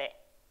நடக்கின்றது.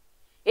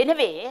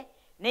 எனவே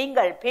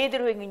நீங்கள்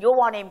பேதுருவையும்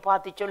யோவானையும்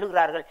பார்த்து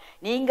சொல்லுகிறார்கள்,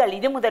 நீங்கள்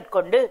இது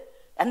முதற்கொண்டு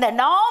அந்த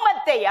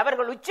நாமத்தை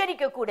அவர்கள்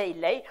உச்சரிக்க கூட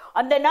இல்லை.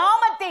 அந்த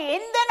நாமத்தை,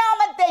 எந்த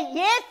நாமத்தை?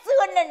 இயேசு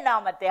என்னும்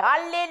நாமத்தை.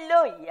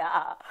 அல்லேலூயா.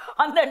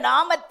 அந்த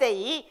நாமத்தை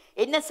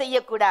என்ன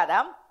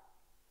செய்யக்கூடாதாம்?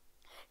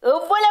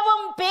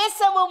 எவ்வளவும்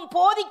பேசவும்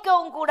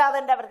போதிக்கவும் கூடாது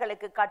என்று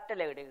அவர்களுக்கு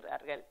கட்டளை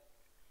இடுகிறார்கள்.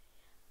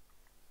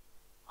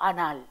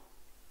 ஆனால்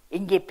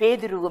இங்கே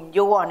பேதுருவும்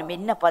யோவானும்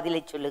என்ன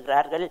பதிலை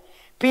சொல்லுகிறார்கள்?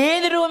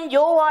 பேதுருவும்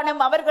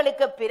யோவானும்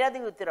அவர்களுக்கு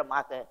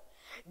பிரதியுத்தரமாக,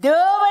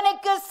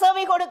 தேவனுக்கு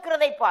செவி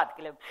கொடுக்கிறதை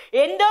பார்க்கலாம்.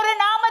 எந்த ஒரு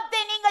நாமத்தை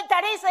நீங்கள்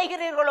தடை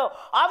செய்கிறீர்களோ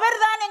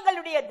அவர்தான்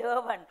எங்களுடைய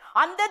தேவன்.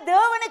 அந்த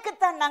தேவனுக்கு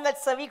தான் நாங்கள்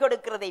செவி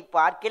கொடுக்கிறதை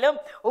பார்க்கலாம்.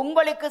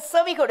 உங்களுக்கு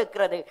செவி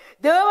கொடுக்கிறது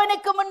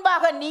தேவனுக்கு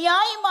முன்பாக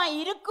நியாயமாய்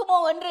இருக்குமோ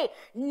என்று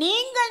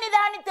நீங்கள்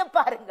நிதானித்து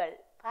பாருங்கள்.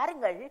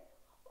 பாருங்கள்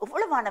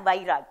எவ்வளவான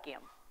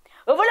வைராக்கியம்,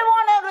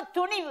 எவ்வளவான ஒரு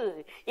துணிவு.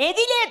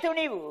 எதிலே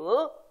துணிவு?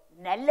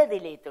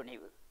 நல்லதிலே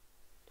துணிவு,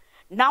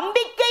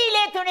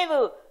 நம்பிக்கையிலே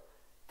துணிவு,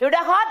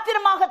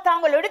 திடகாத்திரமாக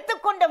தாங்கள்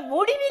எடுத்துக்கொண்ட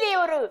முடிவிலே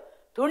ஒரு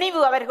துணிவு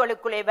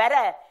அவர்களுக்குள்ளே வர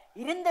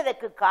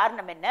இருந்ததற்கு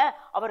காரணம் என்ன?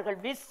 அவர்கள்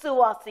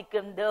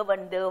விசுவாசிக்கும்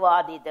தேவன்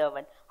தேவாதி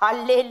தேவன்.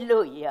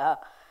 அல்லேலூயா.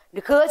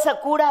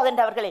 கேசக்கூடாது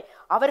என்று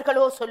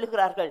அவர்களோ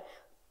சொல்லுகிறார்கள்.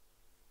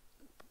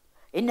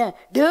 என்ன?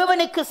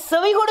 தேவனுக்கு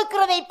செவி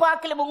கொடுக்கிறதை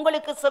பார்க்கலாம்.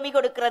 உங்களுக்கு செவி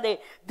கொடுக்கிறது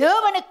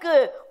தேவனுக்கு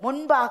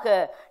முன்பாக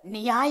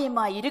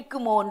நியாயமாய்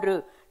இருக்குமோ என்று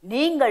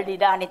நீங்கள்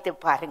நிதானித்து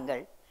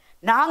பாருங்கள்.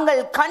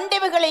 நாங்கள்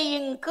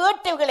கண்டவைகளையும்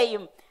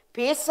கேட்டவைகளையும்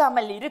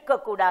பேசாமல்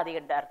இருக்கக்கூடாது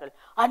என்றார்கள்.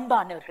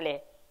 அன்பானவர்களே,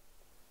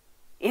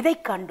 எதை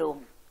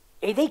கண்டோம்,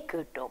 எதை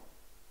கேட்டோம்?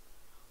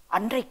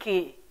 அன்றைக்கு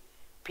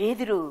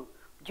பேதுரு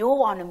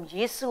யோவானும்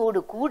இயேசுவோடு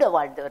கூட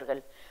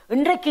வாழ்ந்தவர்கள்.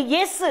 இன்றைக்கு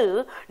இயேசு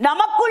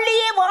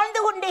நமக்குள்ளேயே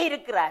வாழ்ந்து கொண்டே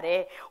இருக்கிறாரே.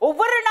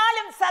 ஒவ்வொரு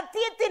நாளும்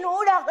சத்தியத்தின்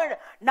ஊடாக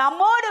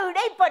நம்மோடு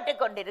இடைப்பட்டு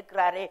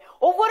கொண்டிருக்கிறாரே.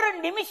 ஒவ்வொரு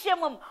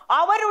நிமிஷமும்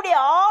அவருடைய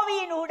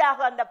ஆவியின் ஊடாக,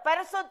 அந்த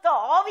பரிசுத்த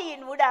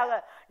ஆவியின்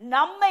ஊடாக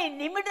நம்மை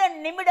நிமிடம்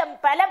நிமிடம்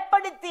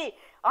பலப்படுத்தி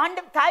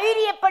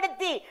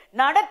தைரியப்படுத்தி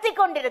நடத்தி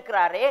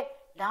கொண்டிருக்கிறாரே.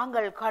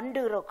 நாங்கள்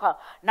கண்டுகிறோம்,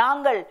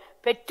 நாங்கள்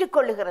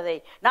பெற்றுக்கொள்ளுகிறதை,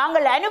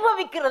 நாங்கள்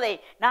அனுபவிக்கிறதை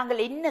நாங்கள்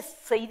என்ன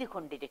செய்து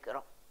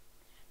கொண்டிருக்கிறோம்?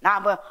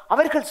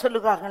 அவர்கள்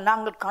சொல்லுகிறார்கள்,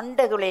 நாங்கள்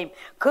கண்டகளையும்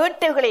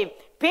கேட்டகளையும்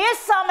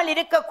பேசாமல்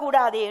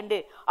இருக்கக்கூடாது என்று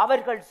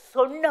அவர்கள்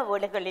சொன்ன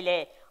வேளைகளிலே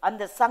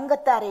அந்த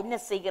சங்கத்தார் என்ன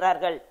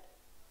செய்கிறார்கள்?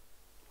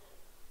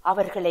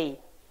 அவர்களை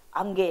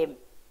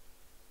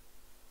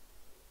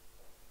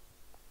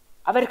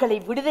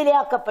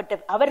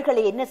விடுதலையாக்கப்பட்ட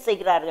அவர்களை என்ன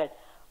செய்கிறார்கள்?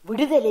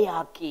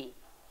 விடுதலையாக்கி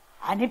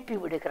அனுப்பி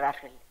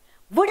விடுகிறார்கள்.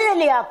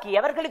 விடுதலையாக்கி,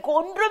 அவர்களுக்கு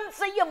ஒன்றும்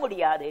செய்ய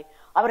முடியாது,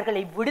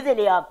 அவர்களை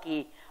விடுதலையாக்கி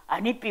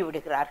அனுப்பி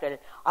விடுகிறார்கள்.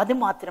 அது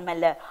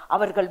மாத்திரமல்ல,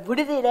 அவர்கள்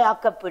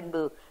விடுதலையாக்க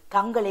பின்பு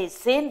தங்களை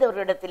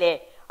சேர்ந்தவரிடத்திலே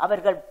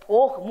அவர்கள்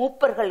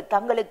மூப்பர்கள்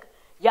தங்களுக்கு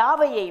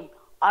யாவையையும்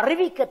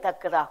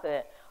அறிவிக்கத்தக்கதாக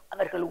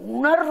அவர்கள்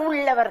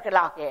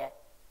உணர்வுள்ளவர்களாக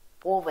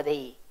போவதை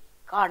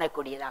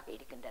காணக்கூடியதாக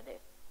இருக்கின்றது.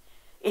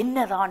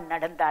 என்னதான்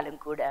நடந்தாலும்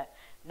கூட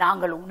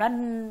நாங்கள்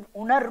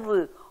உணர்வு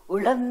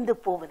இழந்து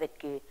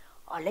போவதற்கு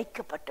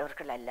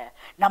அழைக்கப்பட்டவர்கள் அல்ல.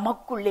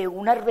 நமக்குள்ளே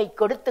உணர்வை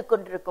கொடுத்து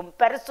கொண்டிருக்கும்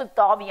பரிசுத்த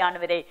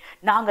ஆவியானவரை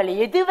நாங்கள்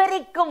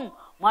எதுவரைக்கும்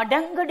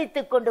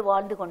மடங்கடித்துக் கொண்டு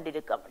வாழ்ந்து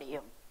கொண்டிருக்க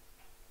முடியும்?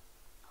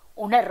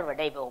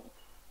 உணர்வடைவோம்,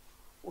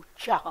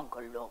 உற்சாகம்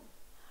கொள்வோம்,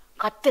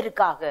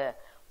 கர்த்தருக்காக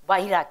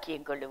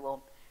வைராக்கியம்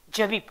கொள்ளுவோம்.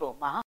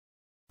 ஜெபிப்போமா?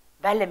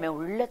 வல்லமை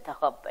உள்ள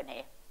தகப்பனே,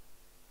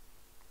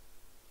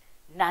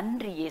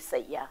 நன்றி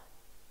ஏசையா.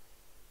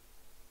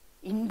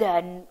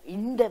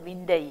 இந்த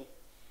விந்தை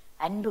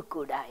அன்பு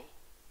கூடாய்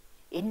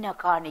என்ன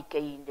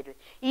காணிக்கை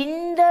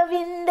இந்த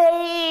விந்தை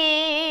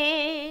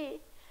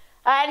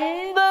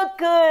அன்பு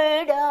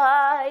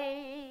கூடாய்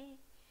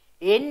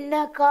என்ன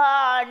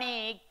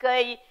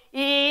காணிக்கை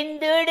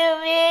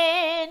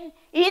ஈந்திடுவேன்.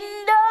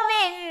 இந்த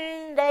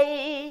விந்தை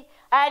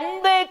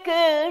அன்பு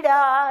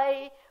கூடாய்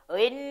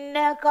என்ன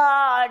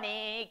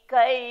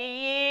காணிக்கை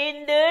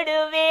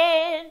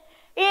ஈந்திடுவேன்.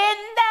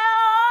 எந்த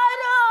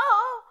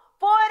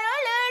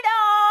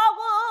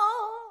பொருளிடாகோ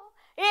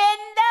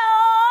எந்த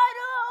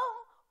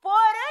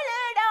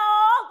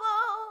பொருளிடாகோ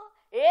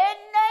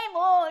என்னை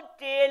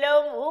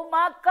முற்றிலும்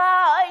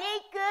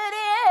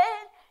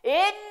உமக்களிக்கிறேன்.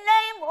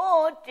 என்னை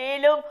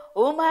முற்றிலும்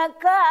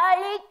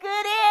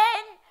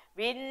உமக்களிக்கிறேன்.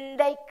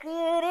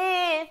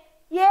 விந்தைக்கிறேன்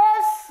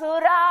இயேசு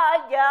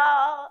ராஜா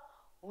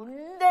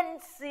உந்தன்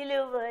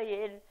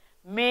சிலுவையின்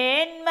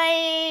மேன்மை.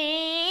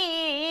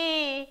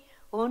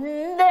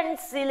 உந்தன்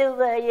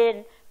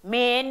சிலுவையின்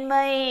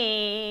மேன்மை.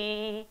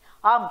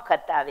 ஆம்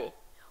கர்த்தாவே,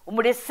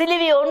 உம்முடைய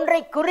சிலுவை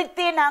ஒன்றை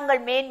குறித்தே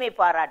நாங்கள் மேன்மை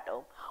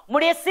பாராட்டோம்.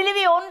 உம்முடைய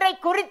சிலுவை ஒன்றை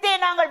குறித்தே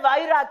நாங்கள்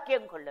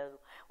வைராக்கியம்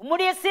கொள்ளவும்,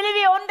 உம்முடைய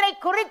சிலுவை ஒன்றை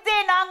குறித்தே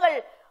நாங்கள்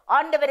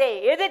ஆண்டவரே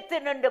எதிர்த்து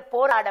நின்று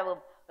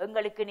போராடவும்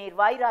எங்களுக்கு நீர்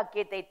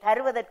வைராக்கியத்தை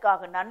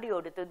தருவதற்காக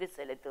நன்றியோடு துதி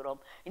செலுத்துகிறோம்.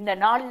 இந்த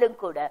நாளிலும்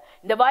கூட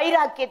இந்த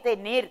வைராக்கியத்தை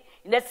நீர்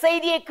இந்த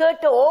செய்தியை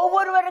கேட்டு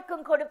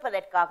ஒவ்வொருவருக்கும்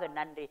கொடுப்பதற்காக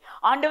நன்றி.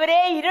 ஆண்டவரே,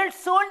 இருள்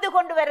சூழ்ந்து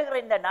கொண்டு வருகிற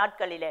இந்த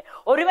நாட்களிலே,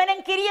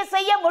 ஒருவனும் கிரிய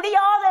செய்ய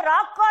முடியாத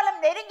ராக்காலம்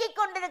நெருங்கி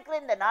கொண்டிருக்கிற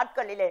இந்த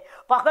நாட்களிலே,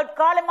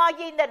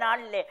 பகற்காலமாகிய இந்த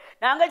நாளிலே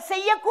நாங்கள்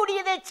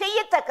செய்யக்கூடியதை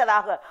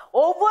செய்யத்தக்கதாக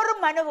ஒவ்வொரு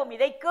மனுவும்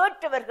இதை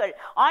கேட்டவர்கள்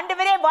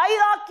ஆண்டவரே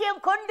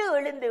வைராக்கியம் கொண்டு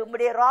எழுந்து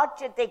உம்முடைய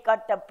ராஜ்யத்தை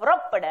கட்ட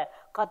புறப்பட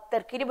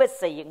கர்த்தர் கிருபை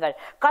செய்யுங்கள்.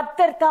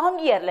 கர்த்தர்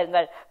தாங்கி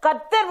அருளுங்கள்.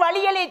 கர்த்தர்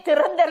வழிகளை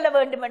திறந்தள்ள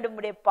வேண்டும் என்று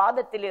உம்முடைய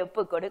பாதத்திலே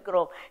ஒப்பு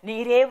கொடுக்கிறோம்.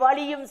 நீரே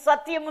வழியும்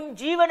சத்தியமும்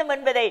ஜீவனும்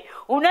என்பதை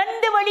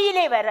உணர்ந்து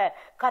வழியிலே வர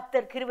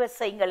கர்த்தர் கிருபை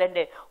செய்யுங்கள்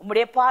என்று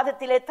உம்முடைய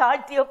பாதத்திலே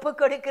தாழ்த்தி ஒப்பு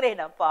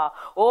கொடுக்கிறேன் அப்பா.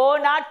 ஓ,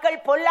 நாட்கள்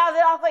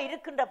பொல்லாததாக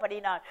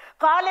இருக்கின்றபடினால்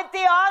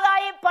காலத்தை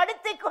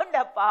ஆதாயப்படுத்திக்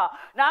கொண்டப்பா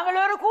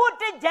நாங்கள் ஒரு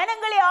கூட்டு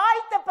ஜனங்களை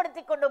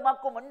ஆயத்தப்படுத்திக் கொண்டு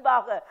உமக்கு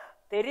முன்பாக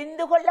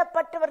தெரிந்து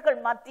கொள்ளப்பட்டவர்கள்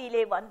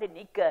மத்தியிலே வந்து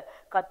நிற்க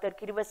கர்த்தர்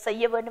கிருபை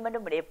செய்ய வேண்டும் என்று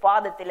உம்முடைய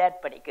பாதத்தில்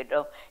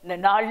அர்ப்பணிக்கிறோம். இந்த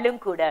நாளிலும்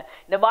கூட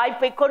இந்த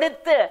வாய்ப்பை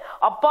கொடுத்து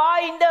அப்பா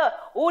இந்த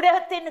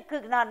ஊடகத்திற்கு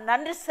நான்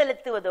நன்றி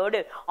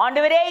செலுத்துவதோடு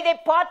ஆண்டவரே இதை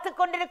பார்த்து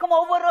கொண்டிருக்கும்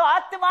ஒவ்வொரு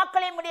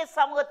ஆத்துமாக்களையும் உடைய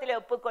சமூகத்திலே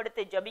ஒப்பு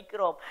கொடுத்து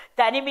ஜபிக்கிறோம்.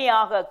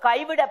 தனிமையாக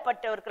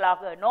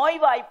கைவிடப்பட்டவர்களாக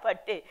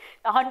நோய்வாய்ப்பட்டு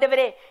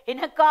ஆண்டவரே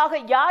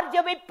எனக்காக யார்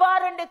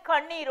ஜபிப்பார் என்று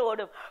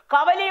கண்ணீரோடும்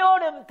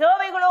கவலையோடும்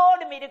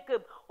தேவைகளோடும்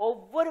இருக்கும்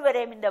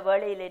ஒவ்வொருவரையும் இந்த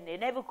வேளையிலே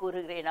நினைவு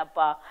கூறுகிறேன்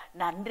அப்பா.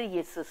 நன்றி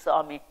இயேசு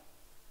சுவாமி,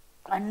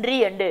 நன்றி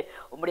என்று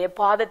உம்முடைய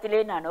பாதத்திலே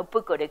நான் ஒப்பு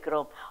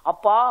கொடுக்கிறோம்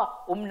அப்பா.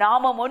 உம்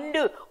நாமம்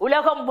உண்டு,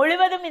 உலகம்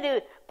முழுவதும் இது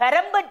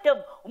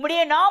பரம்பட்டும்.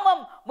 உம்முடைய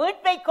நாமம்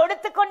மீட்பை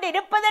கொடுத்து கொண்டு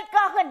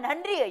இருப்பதற்காக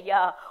நன்றி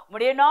ஐயா.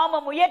 உம்முடைய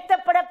நாமம்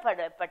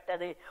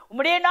உயர்த்தப்படப்பட்டது.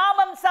 உம்முடைய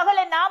நாமம்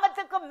சகல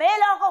நாமத்துக்கும்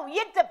மேலாக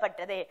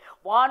உயர்த்தப்பட்டதே.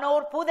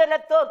 வானோர்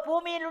பூதலத்தோர்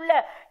பூமியில் உள்ள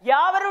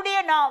யாவருடைய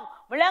நாம்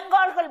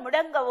முழங்கால்கள்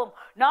முடங்கவும்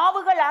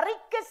நாவுகள்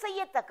அறிக்கை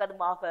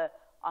செய்யத்தக்கதுமாக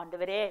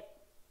ஆண்டவரே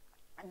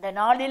அந்த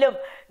நாளிலும்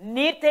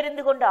நீர்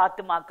தெரிந்து கொண்ட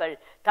ஆத்துமாக்கள்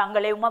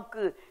தங்களை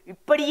உமக்கு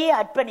இப்படியே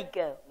அர்ப்பணிக்க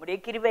உம்முடைய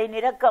கிருபை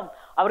இரக்கம்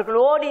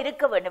அவர்களோடு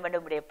இருக்க வேண்டும் என்று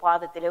உம்முடைய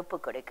பாதத்தில் ஒப்பு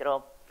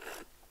கொடுக்கிறோம்.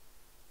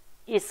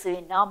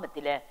 இயேசுவின்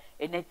நாமத்தில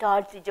என்னை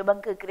தாழ்த்தி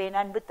ஜெபம் கேட்கிறேன்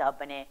அன்பு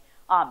தாப்பனே,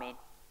 ஆமேன்.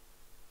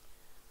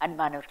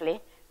 அன்பானவர்களே,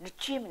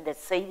 நிச்சயம் இந்த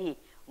செய்தி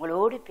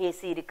உங்களோடு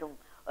பேசி இருக்கும்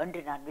என்று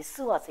நான்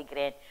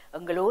விசுவாசிக்கிறேன்.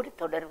 எங்களோடு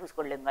தொடர்பு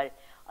கொள்ளுங்கள்.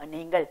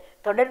 நீங்கள்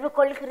தொடர்பு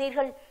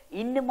கொள்கிறீர்கள்,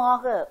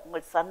 இன்னுமாக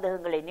உங்கள்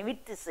சந்தேகங்களை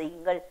நிவர்த்தி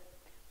செய்யுங்கள்.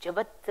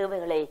 ஜெபத்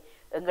தேவைகளை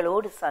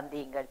எங்களோடு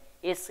சந்தியுங்கள்.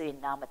 இயேசுவின்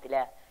நாமத்தில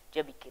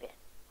ஜெபிக்கிறேன்.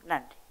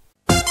 நன்றி.